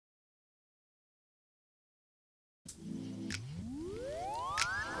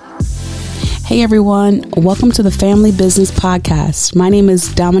Hey everyone, welcome to the Family Business Podcast. My name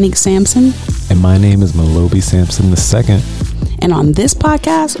is Dominique Sampson. And my name is Malobi Sampson II. And on this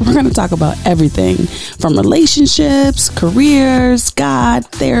podcast, we're going to talk about everything from relationships, careers, God,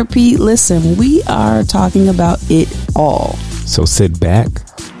 therapy. Listen, we are talking about it all. So sit back,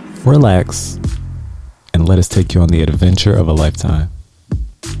 relax, and let us take you on the adventure of a lifetime.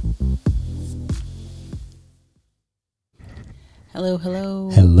 Hello, hello.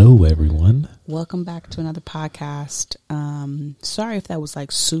 Hello, everyone. Welcome back to another podcast. Sorry if that was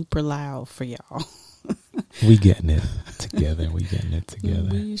like super loud for y'all. We getting it together.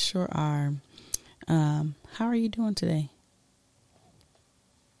 We sure are. How are you doing today?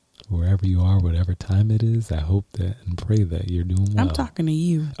 Wherever you are, whatever time it is, I hope that and pray that you're doing well. I'm talking to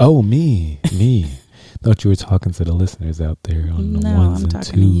you. Oh, me. Thought you were talking to the listeners out there on the ones and twos.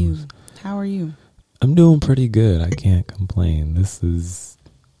 To you. How are you? I'm doing pretty good. I can't complain. This is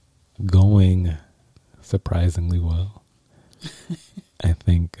going surprisingly well. I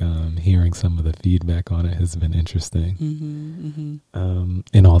think hearing some of the feedback on it has been interesting,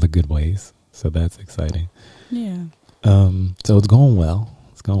 in all the good ways. So that's exciting. Yeah. So it's going well.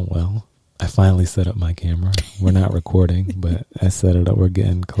 I finally set up my camera. We're not recording, but I set it up. We're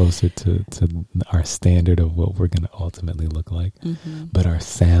getting closer to our standard of what we're going to ultimately look like. But our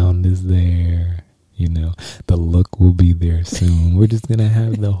sound is there. You know, the look will be there soon. We're just going to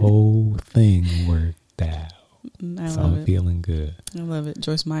have the whole thing worked out. I'm feeling good. I love it.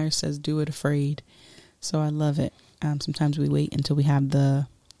 Joyce Meyer says, do it afraid. So I love it. Sometimes we wait until we have the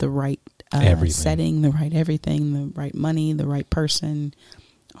right setting, the right everything, the right money, the right person,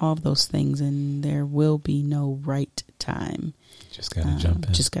 all of those things. And there will be no right time. Just got to jump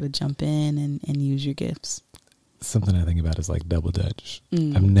in. Just got to jump in and use your gifts. Something I think about is like double dutch.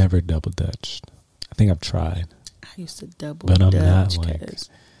 I've never double dutched. I think I've tried. I used to double but I'm dutch. Not like,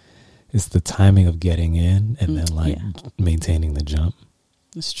 it's the timing of getting in and then maintaining the jump.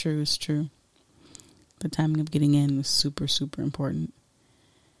 It's true. The timing of getting in is super, super important.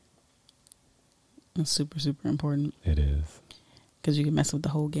 It's super, super important. It is. Because you can mess with the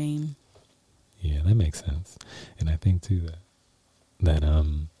whole game. Yeah, that makes sense. And I think too that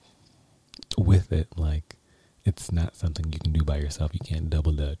with it, like, it's not something you can do by yourself. You can't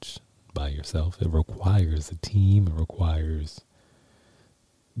double dutch by yourself. It requires a team. It requires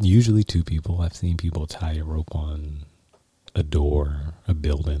usually two people. I've seen people tie a rope on a door, a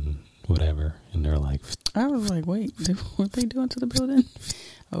building, whatever, and they're like, I was like, wait, what they doing to the building?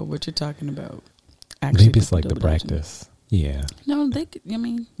 Oh, what you're talking about? Actually, maybe it's like the practice. Yeah. No,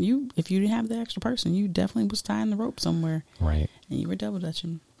 if you didn't have the extra person, you definitely was tying the rope somewhere, right? And you were double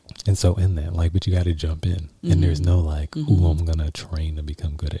dutching. And so in that, like, but you got to jump in. And there's no like, I'm going to train to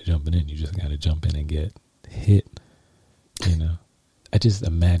become good at jumping in. You just got to jump in and get hit, you know. I just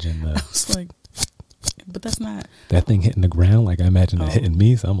imagine I was like, but that's not. That thing hitting the ground, like I imagine it hitting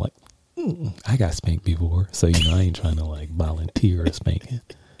me. So I'm like, I got spanked before. So, you know, I ain't trying to like volunteer a spanking.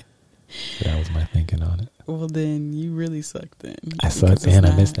 So that was my thinking on it. Well, then you really sucked then. I sucked and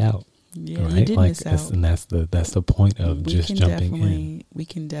I missed out. Yeah, right? you did miss out. And that's the point of just jumping in. We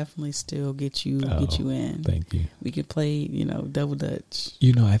can definitely still get you in. Thank you. We could play, double dutch.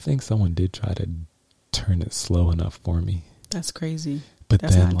 You know, I think someone did try to turn it slow enough for me. That's crazy. But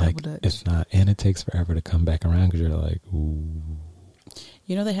that's then, not like, double dutch. it's not, and it takes forever to come back around because you're like, ooh.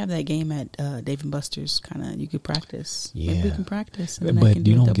 You know, they have that game at Dave & Buster's, kind of, you could practice. Yeah. Maybe we can practice. But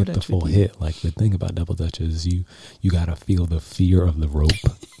you don't get the full hit. Like, the thing about double dutch is you got to feel the fear of the rope.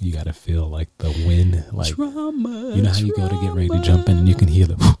 You got to feel, like, the wind. Like, trauma, you know how you go to get ready to jump in and you can hear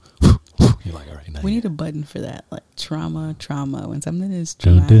the you're like, all right, now. We need a button for that. Like, trauma. When something is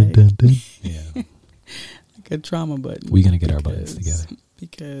traumatic. Dun, dun, dun, dun. Yeah. Like a trauma button. We're going to get our buttons together.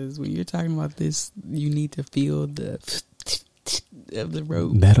 Because when you're talking about this, you need to feel the of the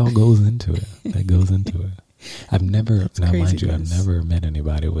rope. That all goes into it. I've never, now mind you, I've never met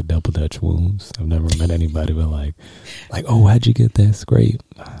anybody with double dutch wounds. I've never met anybody with like, oh, how'd you get that scrape?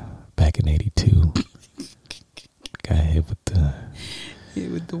 Back in 82. Got hit with the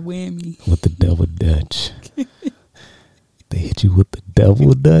whammy. With the double dutch. They hit you with the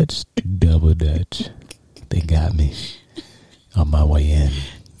double dutch. Double dutch. They got me on my way in.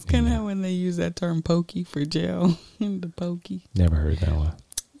 Kind of how when they use that term pokey for jail. The pokey. Never heard that one.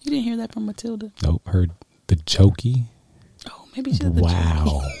 You didn't hear that from Matilda? Nope. Heard the chokey. Oh, maybe she said the Wow.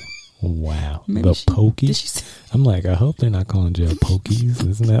 chokey. Wow. The pokey? Did she say? I'm like, I hope they're not calling jail pokies.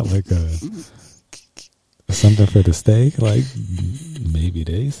 Isn't that like something for the steak? Like, maybe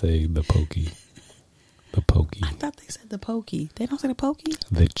they say the pokey. The pokey. I thought they said the pokey. They don't say the pokey?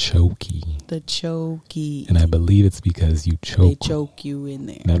 The chokey. The chokey. And I believe it's because you choke. They choke you in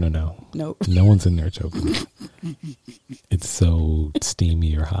there. No. Nope. No one's in there choking. It's so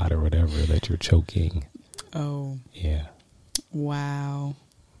steamy or hot or whatever that you're choking. Oh. Yeah. Wow.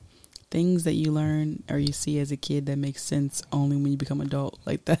 Things that you learn or you see as a kid that makes sense only when you become adult.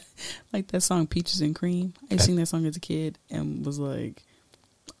 Like that song Peaches and Cream. I sing that song as a kid and was like,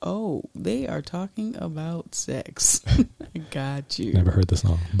 oh, they are talking about sex. I got you. Never heard the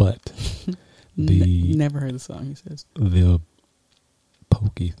song, but never heard the song, he says. The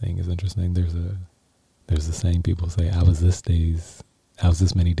pokey thing is interesting. There's the saying people say, I was this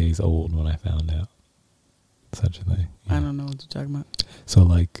many days old when I found out. Such a thing. Yeah. I don't know what you're talking about. So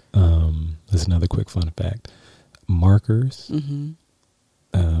like, there's another quick fun fact. Markers,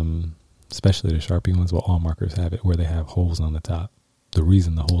 especially the Sharpie ones, well, all markers have it where they have holes on the top. The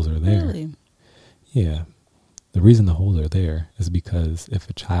reason the holes are there. Really? Yeah. The reason the holes are there is because if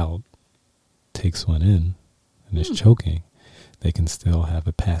a child takes one in and is choking, they can still have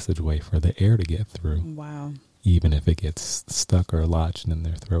a passageway for the air to get through. Wow. Even if it gets stuck or lodged in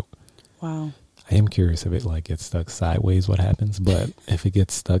their throat. Wow. I am curious if it like gets stuck sideways, what happens, but if it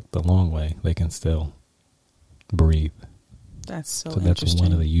gets stuck the long way, they can still breathe. That's so that's interesting.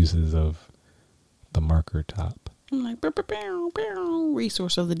 one of the uses of the marker top. I'm like,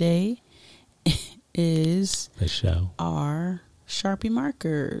 resource of the day is The show. Our Sharpie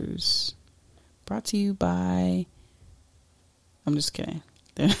markers. Brought to you by, I'm just kidding.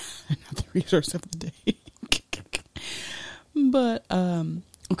 They're not the resource of the day. But,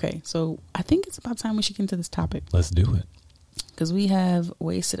 okay, so I think it's about time we should get into this topic. Let's do it. Because we have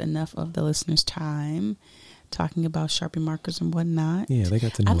wasted enough of the listeners' time talking about Sharpie markers and whatnot. Yeah, they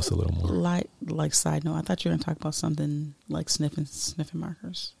got to know us a little more. Like side note, I thought you were going to talk about something like sniffing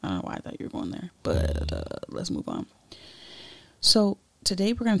markers. I don't know why I thought you were going there, but let's move on. So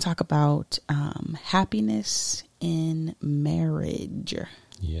today we're going to talk about happiness in marriage.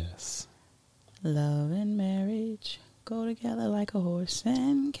 Yes. Love and marriage go together like a horse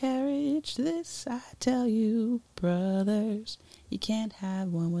and carriage. This I tell you, brothers, you can't have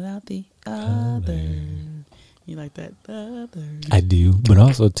one without the other. You like that? Other. I do, but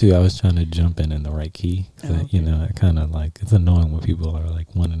also too, I was trying to jump in the right key. Okay. You know, it kind of like, it's annoying when people are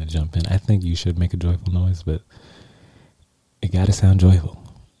like wanting to jump in. I think you should make a joyful noise, but it got to sound joyful.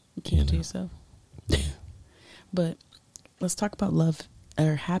 Keep it to yourself. Yeah. But let's talk about love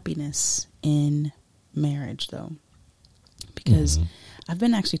or happiness in marriage, though, because I've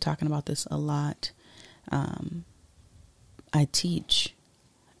been actually talking about this a lot. I teach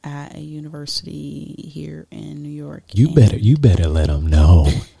at a university here in New York. You better let them know.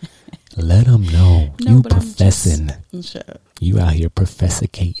 Let them know. No, you professing. Shut up. You out here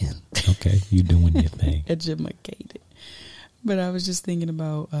professicating. Okay, you doing your thing. Educated. But I was just thinking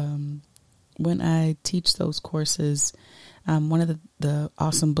about when I teach those courses, one of the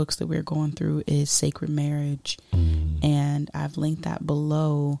awesome books that we're going through is Sacred Marriage. And I've linked that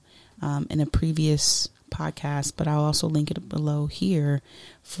below in a previous podcast, but I'll also link it below here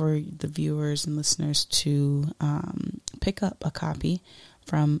for the viewers and listeners to pick up a copy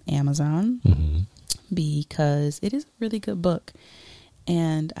from Amazon because it is a really good book.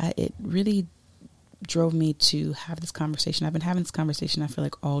 And it really drove me to have this conversation. I've been having this conversation, I feel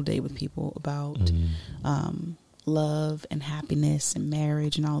like, all day with people about love and happiness and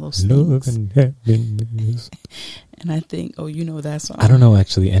marriage and all those things. Love and happiness. And I think, you know that song. I don't know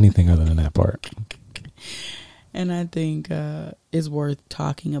actually anything other than that part. And I think is worth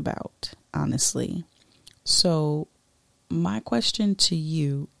talking about, honestly. So my question to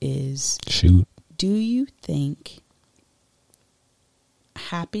you is, shoot, do you think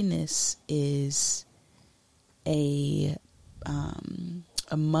happiness is a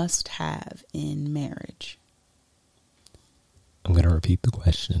must-have in marriage? I'm going to repeat the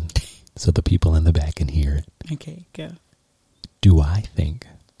question so the people in the back can hear it. Okay, go. Do I think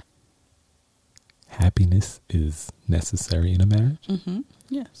happiness is necessary in a marriage?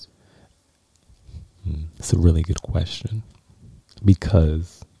 Yes. It's a really good question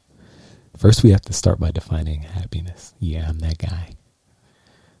because first we have to start by defining happiness. Yeah, I'm that guy.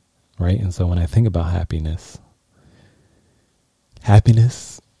 Right? And so when I think about happiness,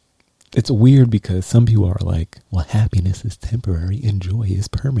 it's weird because some people are like, well, happiness is temporary and joy is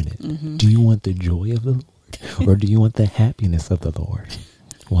permanent. Do you want the joy of the Lord or do you want the happiness of the Lord?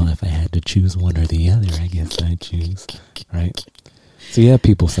 Well, if I had to choose one or the other, I guess I'd choose. Right? So you have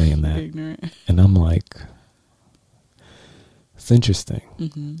people saying that. Ignorant. And I'm like, it's interesting.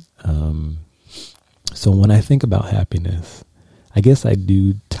 So when I think about happiness, I guess I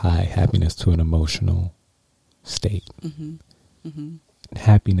do tie happiness to an emotional state. Mm-hmm. Mm-hmm.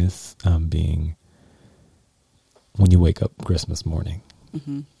 Happiness being when you wake up Christmas morning.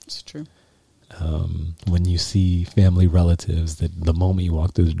 Mm-hmm. It's true. When you see family relatives, that the moment you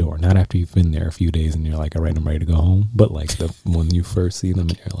walk through the door, not after you've been there a few days and you're like, all right, I'm ready to go home, but like when you first see them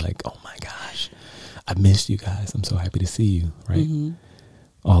and you're like, oh my gosh, I missed you guys. I'm so happy to see you, right? Mm-hmm.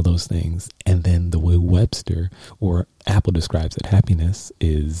 All those things. And then the way Webster or Apple describes it, happiness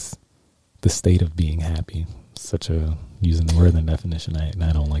is the state of being happy. Using the word in the definition, I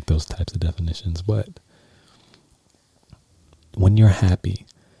don't like those types of definitions, but when you're happy,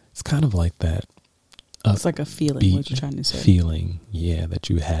 it's kind of like that. It's like a feeling, what you're trying to say. Feeling, yeah, that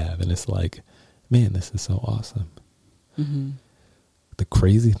you have. And it's like, man, this is so awesome. Mm-hmm. The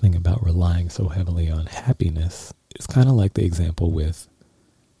crazy thing about relying so heavily on happiness is kind of like the example with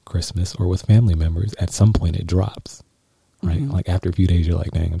Christmas or with family members. At some point it drops, right? Mm-hmm. Like after a few days, you're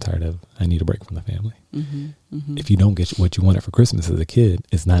like, dang, I need a break from the family. Mm-hmm. Mm-hmm. If you don't get what you wanted for Christmas as a kid,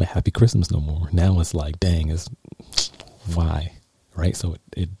 it's not a happy Christmas no more. Now it's like, dang, why? Right? So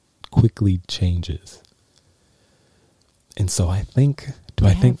it quickly changes. And so I think,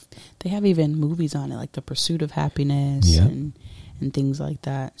 they have even movies on it, like The Pursuit of Happiness and things like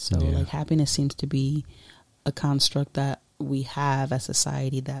that. So like happiness seems to be a construct that we have as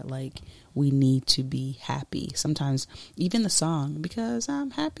society, that like we need to be happy. Sometimes even the song, because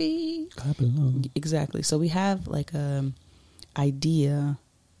I'm happy. Exactly. So we have like a idea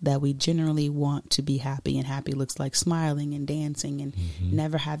that we generally want to be happy, and happy looks like smiling and dancing and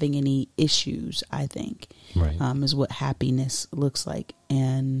never having any issues, I think, right. Is what happiness looks like.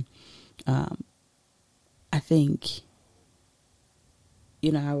 And I think,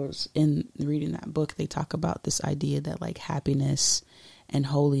 I was in reading that book, they talk about this idea that like happiness and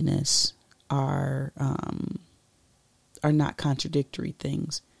holiness are not contradictory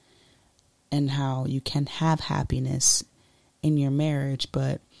things, and how you can have happiness in your marriage,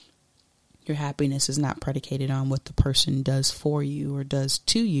 but your happiness is not predicated on what the person does for you or does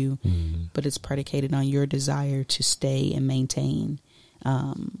to you, but it's predicated on your desire to stay and maintain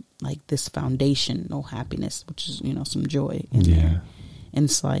like this foundational happiness, which is, some joy in there. And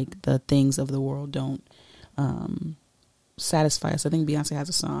it's like the things of the world don't satisfy us. I think Beyonce has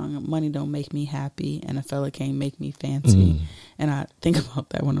a song, money don't make me happy and a fella can't make me fancy. And I think about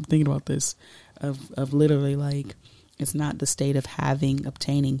that when I'm thinking about this, of literally like, it's not the state of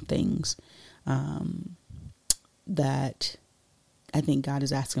obtaining things that I think God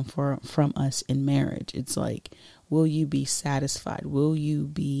is asking from us in marriage. It's like, will you be satisfied? Will you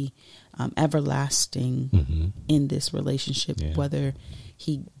be everlasting in this relationship, whether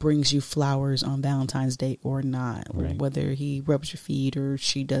he brings you flowers on Valentine's Day or not, or whether he rubs your feet or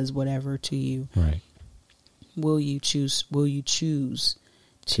she does whatever to you? Right. Will you choose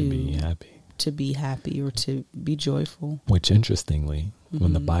to be happy? To be happy or to be joyful. Which, interestingly,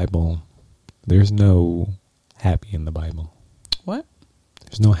 when the Bible, there's no happy in the Bible. What?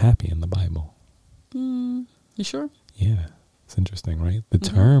 There's no happy in the Bible. You sure? Yeah. It's interesting, right? The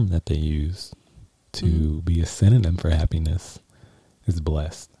term that they use to be a synonym for happiness is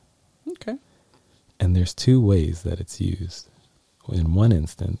blessed. Okay. And there's two ways that it's used. In one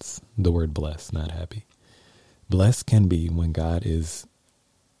instance, the word blessed, not happy. Blessed can be when God is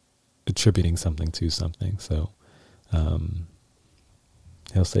attributing something to something. So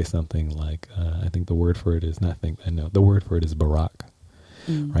he'll say something like, I think the word for it is the word for it is Barak,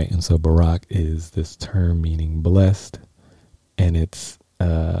 right? And so Barak is this term meaning blessed, and it's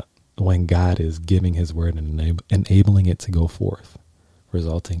when God is giving his word and enabling it to go forth,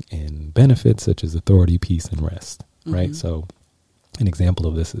 resulting in benefits such as authority, peace, and rest, right? So an example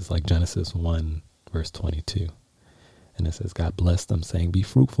of this is like Genesis 1 verse 22. And it says, God blessed them, saying, be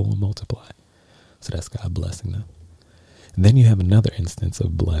fruitful and multiply. So that's God blessing them. And then you have another instance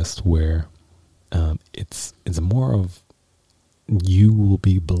of blessed where it's more of, you will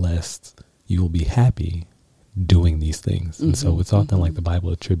be blessed, you will be happy doing these things. And so it's often like the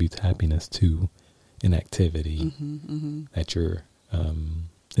Bible attributes happiness to an activity that you're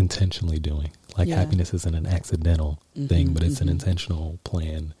intentionally doing. Like happiness isn't an accidental thing, but it's an intentional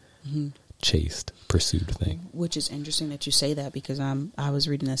plan. Chased, pursued thing. Which is interesting that you say that, because I was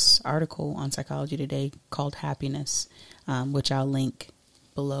reading this article on Psychology Today called Happiness, which I'll link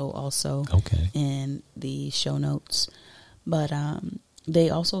below also in the show notes. But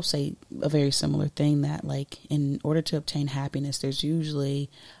they also say a very similar thing, that like in order to obtain happiness, there's usually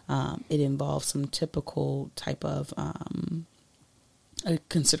it involves some typical type of a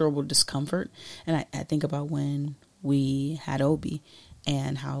considerable discomfort. And I think about when we had Obi,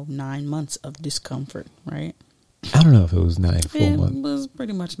 and how 9 months of discomfort, right? I don't know if it was 9 full months. It was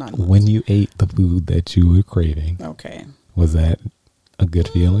pretty much 9 months. When you ate the food that you were craving, okay, was that a good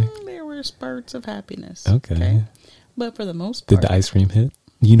feeling? There were spurts of happiness. Okay. But for the most Did part. the ice cream hit?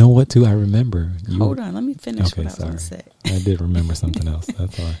 You know what, too? I remember. Hold on. Let me finish what I was going to say. I did remember something else.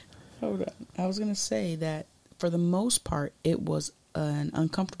 That's all. Hold on. I was going to say that for the most part, it was an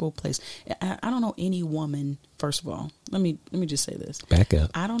uncomfortable place. I don't know any woman, first of all, let me just say this. Back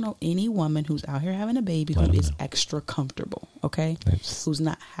up. I don't know any woman who's out here having a baby who is extra comfortable, okay? Who's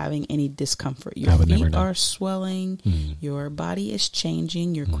not having any discomfort. Your feet are swelling, your body is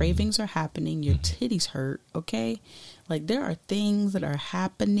changing, your cravings are happening, your titties hurt, okay? Like, there are things that are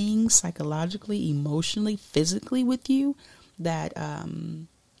happening psychologically, emotionally, physically with you that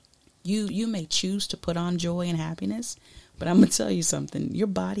you may choose to put on joy and happiness. But I'm going to tell you something. Your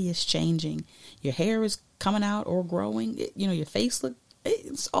body is changing. Your hair is coming out or growing. Your face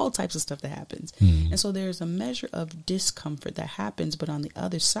it's all types of stuff that happens. And so there's a measure of discomfort that happens. But on the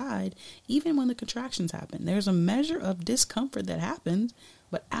other side, even when the contractions happen, there's a measure of discomfort that happens.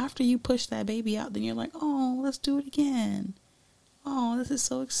 But after you push that baby out, then you're like, oh, let's do it again. Oh, this is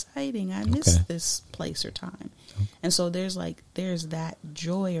so exciting. I miss this place or time. And so there's that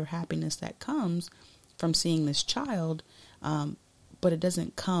joy or happiness that comes from seeing this child. But it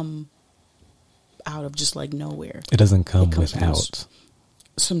doesn't come out of just like nowhere. It doesn't come without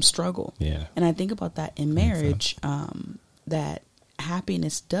some struggle. Yeah. And I think about that in marriage, that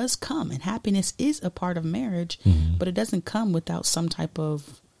happiness does come, and happiness is a part of marriage, but it doesn't come without some type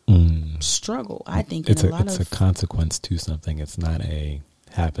of struggle. I think it's a consequence to something. It's not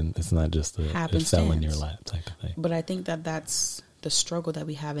it's not just a fell in your lap type of thing. But I think that's the struggle that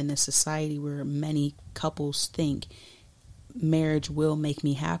we have in this society, where many couples think marriage will make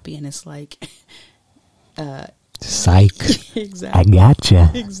me happy, and it's like psych. Exactly. I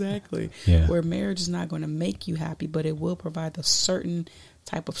gotcha. Exactly. Yeah. Where marriage is not going to make you happy, but it will provide a certain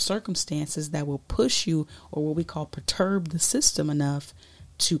type of circumstances that will push you, or what we call perturb the system enough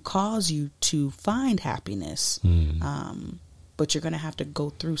to cause you to find happiness. But you're going to have to go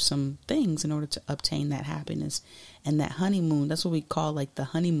through some things in order to obtain that happiness. And that honeymoon, that's what we call like the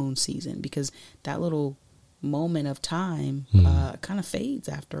honeymoon season, because that little moment of time kind of fades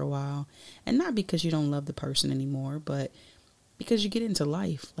after a while. And not because you don't love the person anymore, but because you get into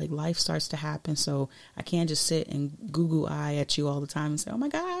life. Like, life starts to happen. So I can't just sit and Google eye at you all the time and say, oh my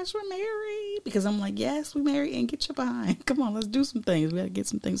gosh, we're married. Because I'm like, yes, we're married, and get your behind. Come on, let's do some things. We got to get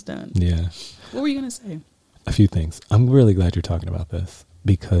some things done. Yeah. What were you going to say? A few things. I'm really glad you're talking about this,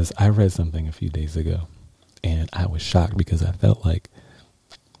 because I read something a few days ago and I was shocked, because I felt like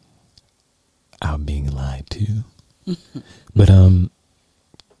I'm being lied to. But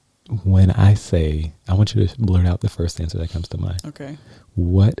when I say, I want you to blurt out the first answer that comes to mind. Okay.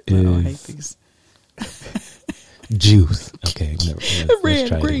 What is... I hate these. Juice. Okay.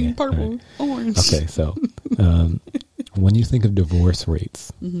 Red, green, purple, orange. Okay, so when you think of divorce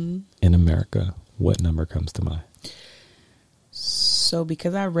rates in America, what number comes to mind? So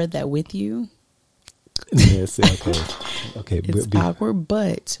because I read that with you. Yes, okay. It's awkward,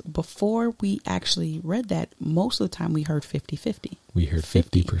 but before we actually read that, most of the time we heard 50-50. We heard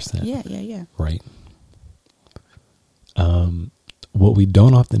 50%. Yeah. Right. What we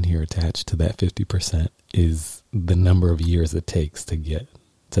don't often hear attached to that 50% is the number of years it takes to get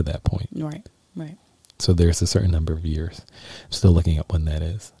to that point. Right. So there's a certain number of years. I'm still looking up when that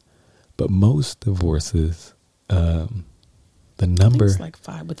is. But most divorces, the number... I think it's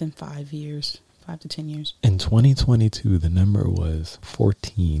like within 5 years, 5 to 10 years. In 2022, the number was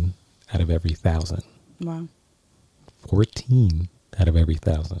 14 out of every 1,000. Wow. 14 out of every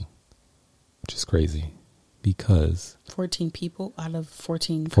 1,000, which is crazy, because... 14 people out of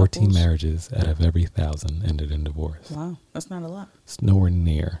 14 couples? 14 marriages out of every 1,000 ended in divorce. Wow, that's not a lot. It's nowhere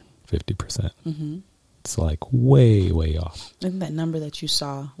near 50%. It's like way, way off. I think that number that you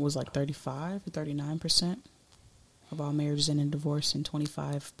saw was like 35 or 39% of all marriages end in divorce, and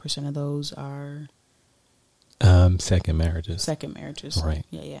 25% of those are second marriages. Right.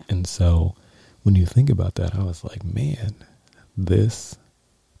 Yeah. And so when you think about that, I was like, man, this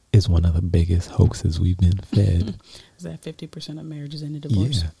is one of the biggest hoaxes we've been fed. Is that 50% of marriages end in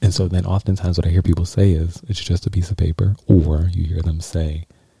divorce? Yeah. And so then oftentimes what I hear people say is, it's just a piece of paper, or you hear them say,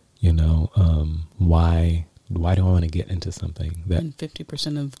 why do I want to get into something that... And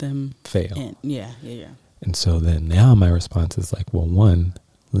 50% of them fail. Yeah. And so then now my response is like, well, one,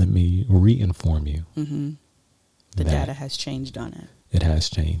 let me re-inform you. The data has changed on it. It has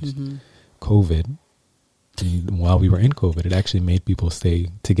changed. COVID, while we were in COVID, it actually made people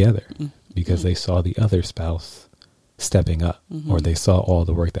stay together because they saw the other spouse stepping up, or they saw all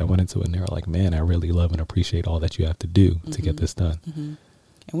the work that went into it, and they were like, man, I really love and appreciate all that you have to do to get this done.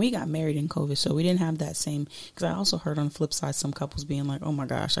 And we got married in COVID, so we didn't have that same, because I also heard on the flip side some couples being like, oh my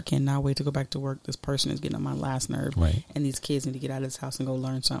gosh, I cannot wait to go back to work. This person is getting on my last nerve. Right. And these kids need to get out of this house and go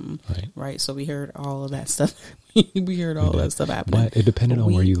learn something. Right. So we heard all of that stuff. we heard all of that stuff happening. But it depended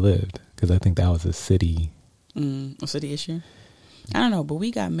on where you lived, because I think that was a city. A city issue? I don't know, but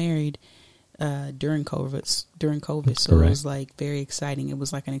we got married during COVID. So Correct. It was like very exciting. It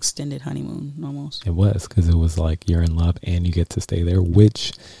was like an extended honeymoon almost. It was, because it was like you're in love and you get to stay there,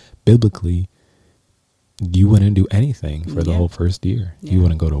 which biblically you wouldn't do anything for the whole first year. You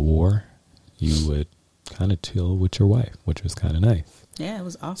wouldn't go to war. You would kind of chill with your wife, which was kind of nice. Yeah, it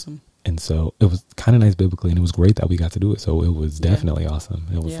was awesome. And so it was kind of nice biblically, and it was great that we got to do it. So it was definitely awesome.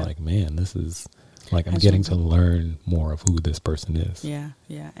 It was like, man, this is like, I'm getting to learn more of who this person is. Yeah.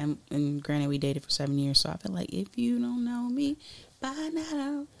 And granted, we dated for 7 years, so I feel like if you don't know me by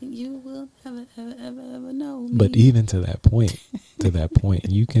now, you will never, ever know me. But even to that point,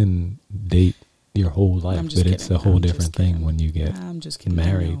 you can date your whole life, but it's a whole different thing when you get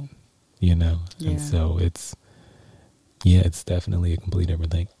married, you know? Yeah. And so it's definitely a complete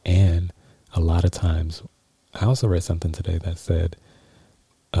different thing. And a lot of times, I also read something today that said,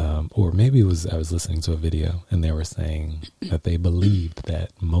 or maybe I was listening to a video, and they were saying that they believed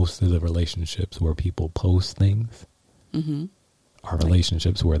that most of the relationships where people post things are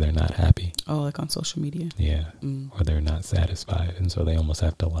relationships where they're not happy. Oh, like on social media? Yeah. Or they're not satisfied. And so they almost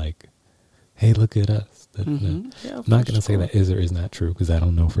have to like, hey, look at us. I'm not going to say that is or is not true, because I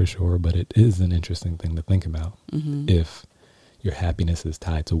don't know for sure, but it is an interesting thing to think about. If your happiness is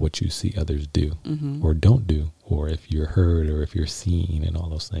tied to what you see others do or don't do, or if you're heard, or if you're seen, and all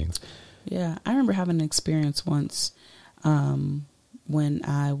those things. Yeah. I remember having an experience once when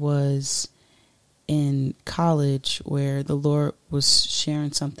I was in college where the Lord was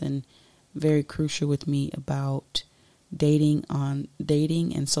sharing something very crucial with me about dating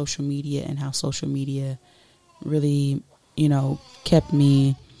and social media, and how social media really, kept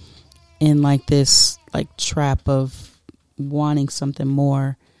me in like this like trap of wanting something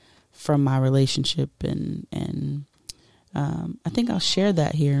more from my relationship, and I think I'll share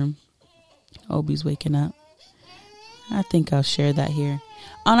that here. Obi's waking up. I think I'll share that here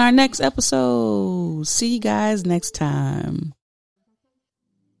on our next episode. See you guys next time.